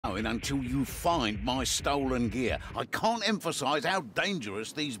going until you find my stolen gear. I can't emphasize how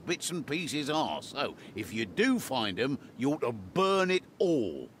dangerous these bits and pieces are. So, if you do find them, you ought to burn it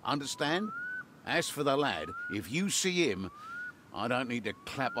all. Understand? As for the lad, if you see him, I don't need to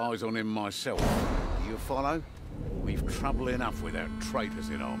clap eyes on him myself. Do you follow? We've trouble enough without traitors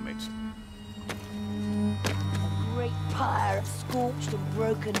in our midst. A great pyre of scorched and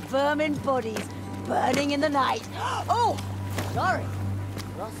broken vermin bodies burning in the night. Oh! Sorry.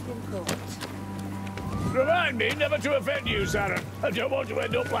 Lost in thought. Remind me never to offend you, Saren. I don't want to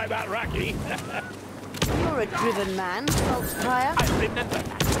end up like that Raki. You're a driven man, Saltzpire. I remember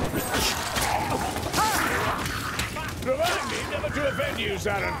that. Remind me never to offend you,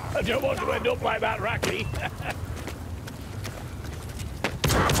 Saren. I don't want to end up like that Raki.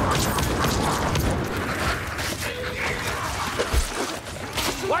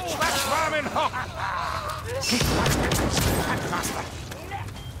 Watch that vermin hawk! Master.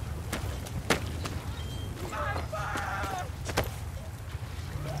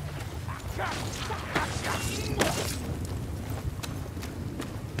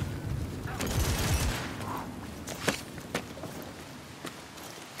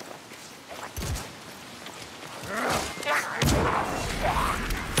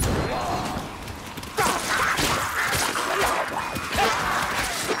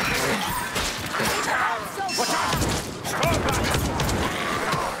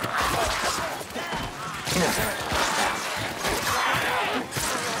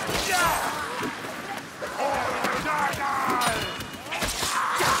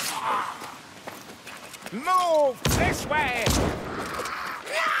 Move this way!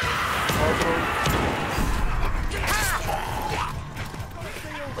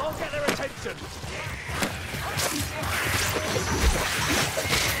 I'll get their attention.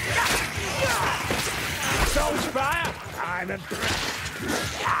 Saltzpire, I'm impressed.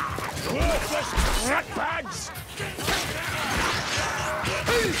 Worthless ratbags!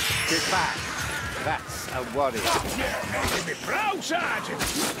 Get back. That's a warrior. You're making me proud, Sergeant.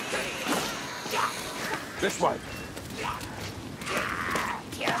 This way.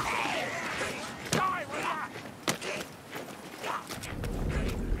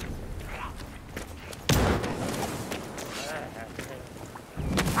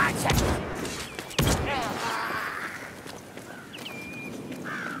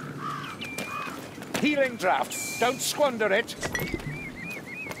 Healing draft. Don't squander it.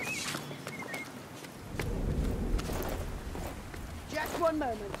 Just one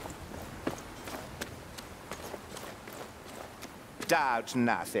moment. Doubt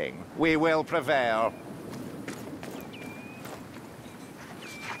nothing. We will prevail.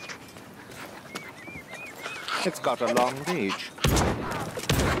 It's got a long reach.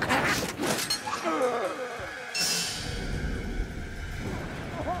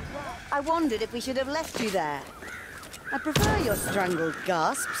 I wondered if we should have left you there. I prefer your strangled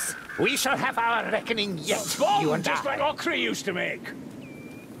gasps. We shall have our reckoning yet, you and just like Ocra used to make.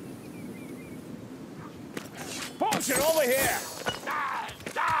 Potion over here!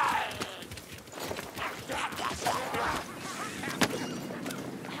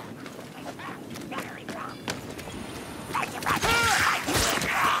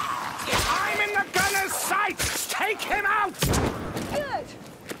 I'm in the gunner's sights! Take him out! Good!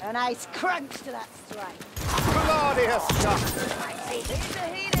 A nice crunch to that strike. Glorious shot! Here's a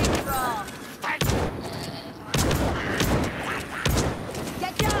healing draft.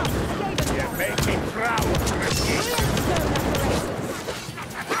 Get down! I gave You make me proud, Risky.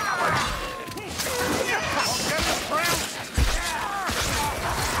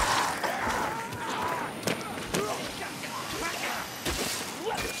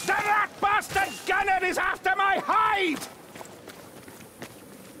 That bastard gunner is after my hide!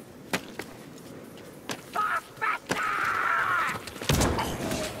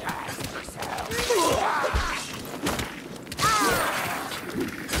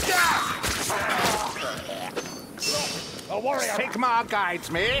 A warrior! Sigmar guides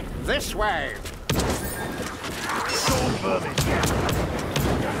me this way. Don't vermin,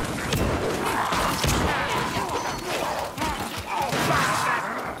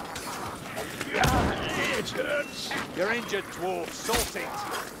 It hurts. You're injured, dwarf. Salt it.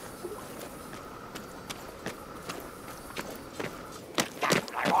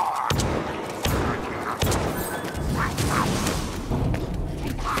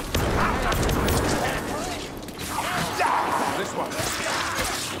 This one.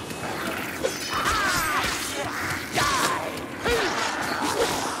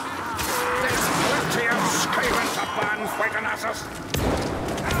 There's plenty of scavens to burn, Fueganazos.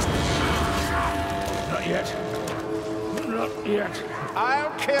 Not yet. Not yet.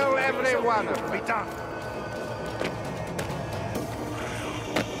 I'll kill Kill every one of them. Be done.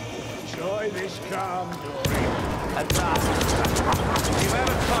 Enjoy this calm, Dory. At last. You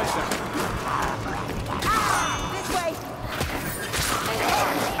ever tried them? This way!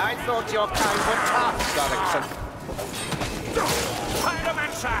 I thought your kind were tough, Dorrington.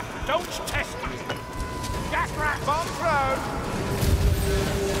 Pyromancer, don't test me. Gas rat Bomb thrown.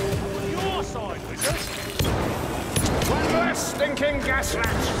 your side, wizard. One less stinking gas rat.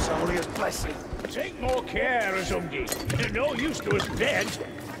 It's only a blessing. Take more care, Aujourd'hui. You're no use to us dead.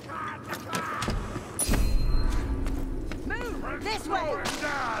 Move! This way!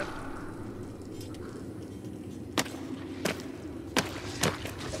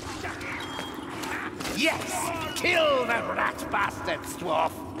 Yes! Kill the rat bastards,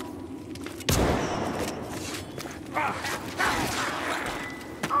 dwarf!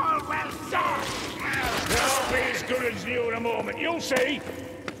 All well done! They'll be as good as you in a moment, you'll see!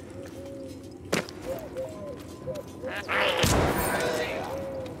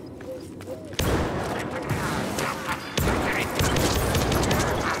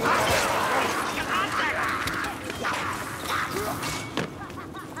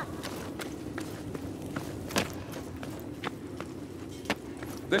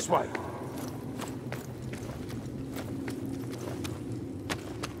 This way.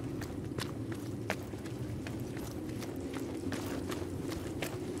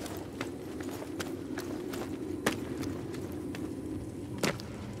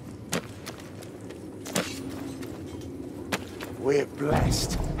 We're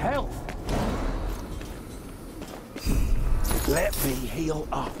blessed. Health. Let me heal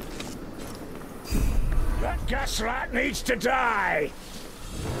up. That gas rat needs to die.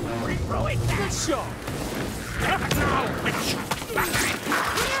 Throw it. Good shot.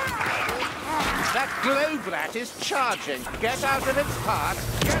 That globe rat is charging. Get out of its path.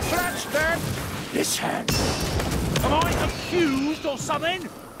 Gas rat's dead. This hand. Am I accused or something?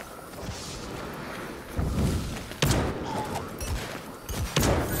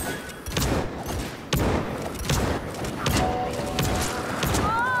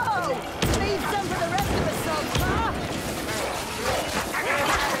 Oh! Leave some for the rest of us, Saltzpire!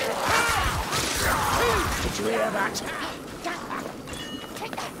 Did you hear that?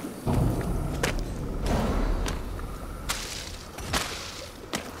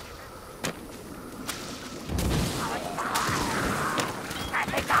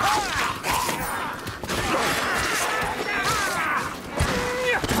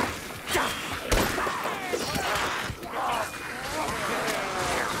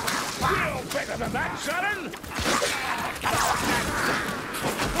 You're better than that, Sharon!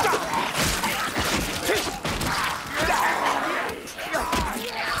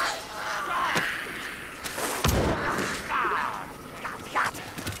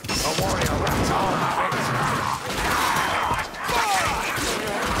 A warrior rat's arm fixed.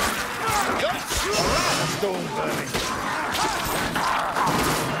 Stone burning.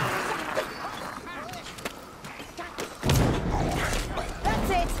 That's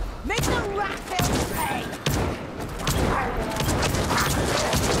it! Make the rat feel pain!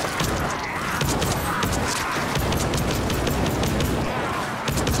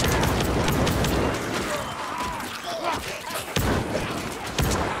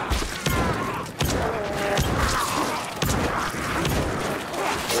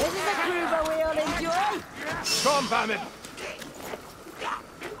 This is a groover we all enjoy! Storm vermin.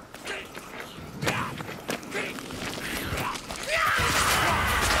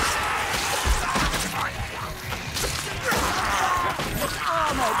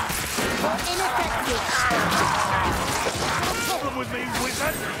 Armored, but ineffective. Problem with me,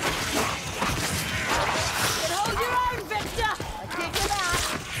 wizard? You can hold your own, Victor! I dig you that!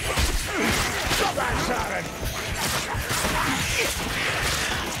 Stop that, Sharon!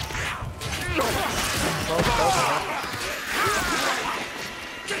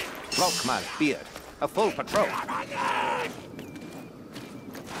 Volkmar's beard. A full patrol.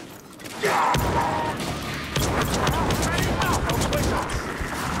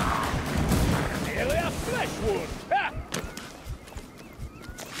 Nearly a flesh wound! Ha!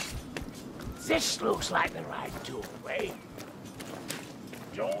 This looks like the right doorway.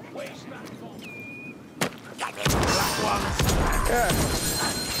 Don't waste that bomb. Black ones.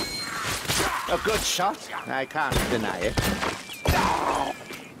 A good shot. I can't deny it.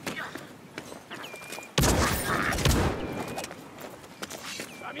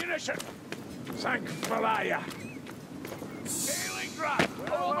 Ammunition! Thank Malaya. Healing drop!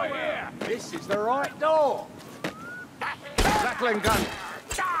 Over here! This is the right door. Rattling gun.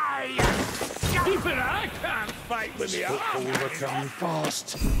 Die! Even I can't fight with the arm. Overcoming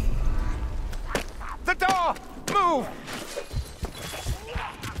fast. The door! Move!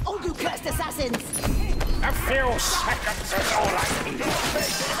 Oh, you cursed assassins! A few seconds is all I need.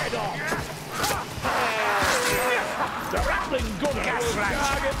 Take the head off. The rattling gunner will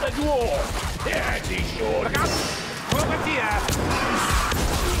target the dwarf. Yes, he should. Look out! Over here!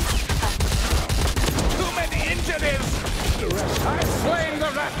 Too many injuries! I've slain the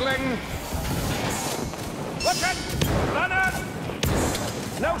rattling! Look it! Runner!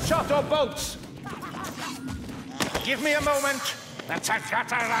 No shot or boats! Give me a moment. That's a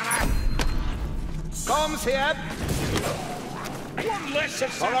gutter runner. Bombs here. One less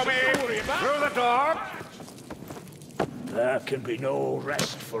Follow me assassin to worry about. through the door. There can be no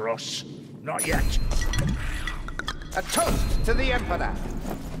rest for us. Not yet. A toast to the Emperor.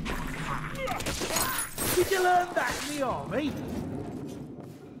 Did you learn that in the army?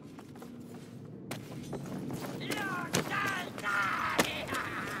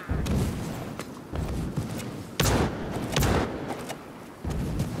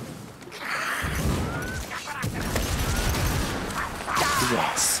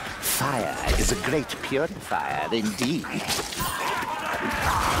 Yes, fire is a great purifier indeed. Excellent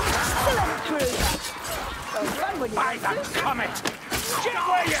crew! Well done when you By want the to. comet! Get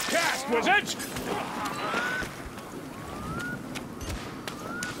where you cast, wizard!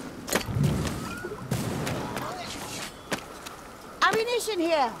 Ammunition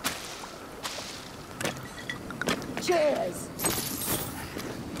here! Cheers!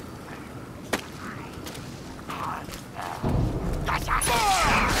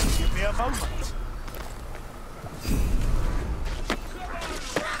 Give me a moment.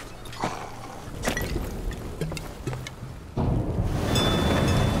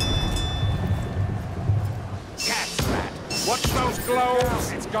 Gas rat! Watch those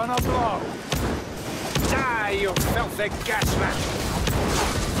globes! It's gonna blow. Die, you filthy gas rat!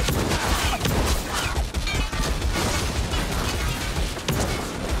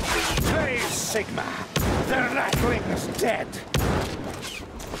 Praise Sigma! The rattling's dead!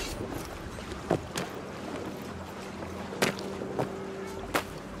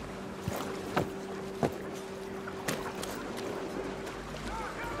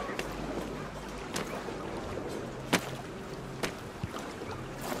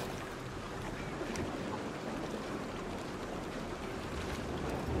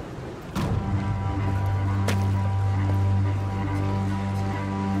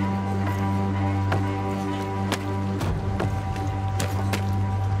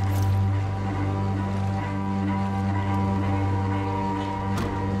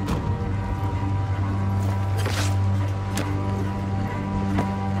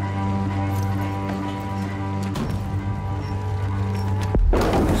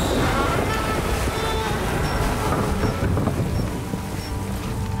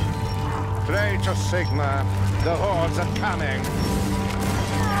 Pray to Sigma, the hordes are coming.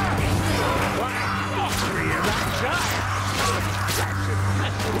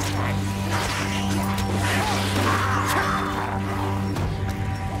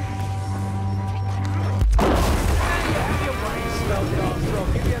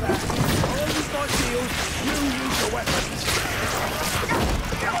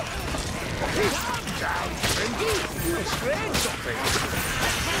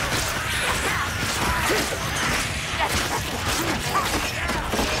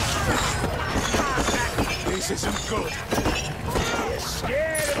 This isn't good. You're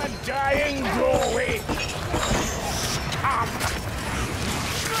scared of a dying glory.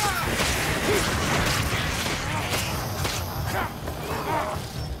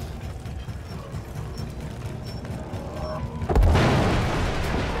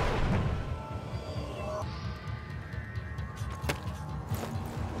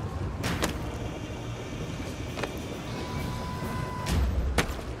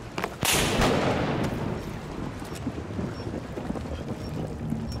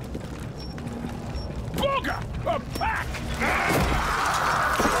 Bugger! A pack!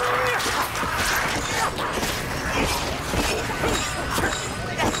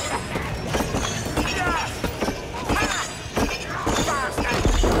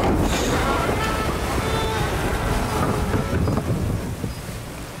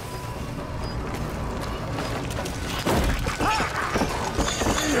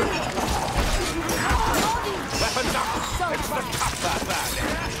 Weapons up! It's the tougher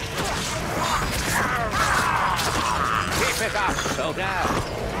bandit! Keep it up, soldier!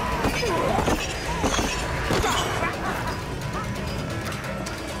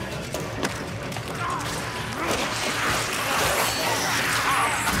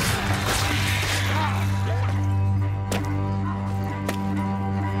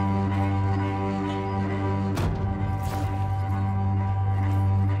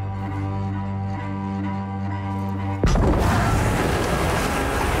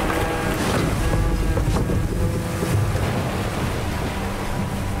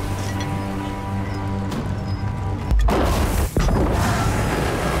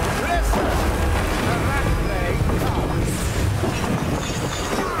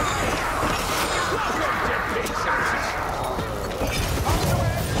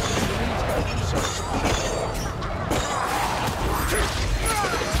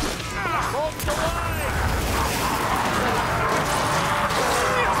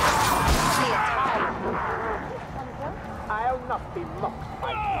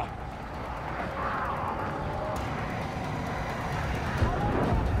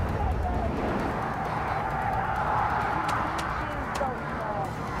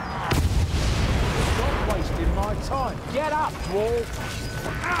 Stop wasting my time. Get up, dwarf.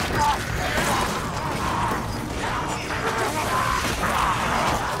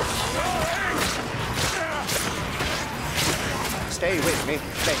 Stay with me,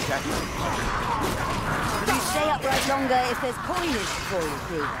 later. You stay upright longer if there's coinage for you,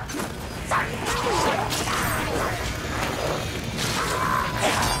 Fleuve.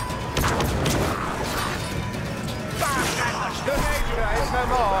 The Major is no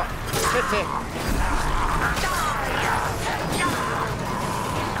more. Pity.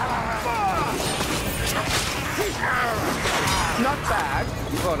 Not bad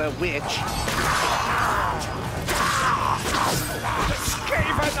for a witch.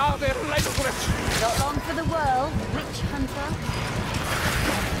 Skaven are relentless. Not long for the world, witch hunter.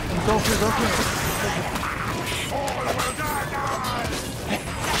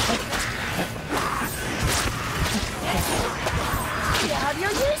 You have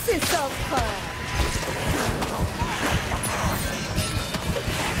your uses, Saltzpire.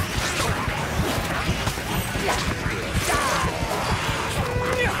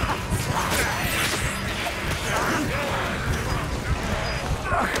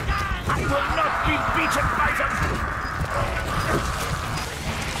 I will not be beaten by them!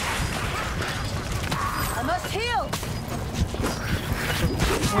 I must heal.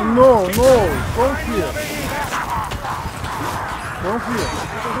 Oh no, no, don't fear. Don't fear.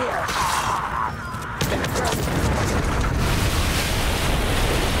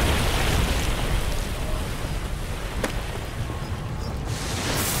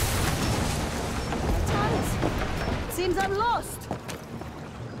 Seems I'm lost.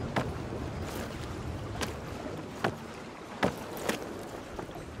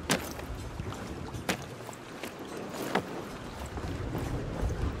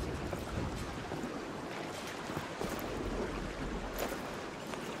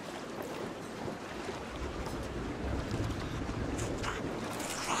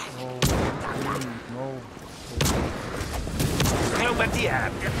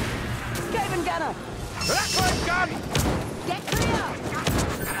 Skaven gunner. Blackwood gun! Get clear.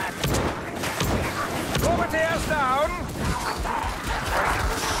 Bombardiers down!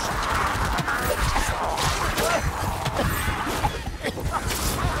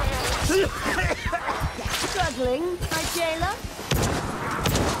 Struggling, my jailer.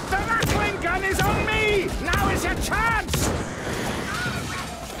 The rattling gun is on me! Now is your chance!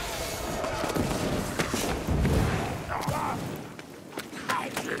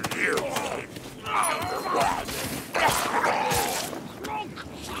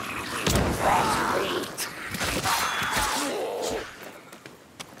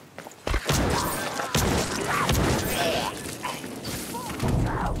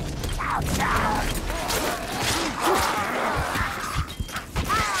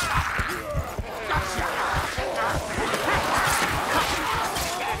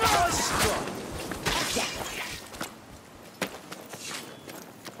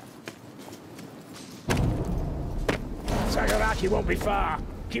 He won't be far.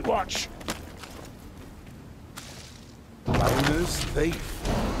 Keep watch. Owner's thief.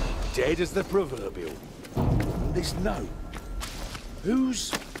 Dead as the proverbial. This note.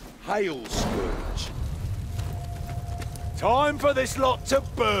 Who's Hail Scourge? Time for this lot to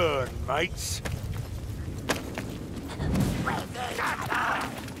burn, mates.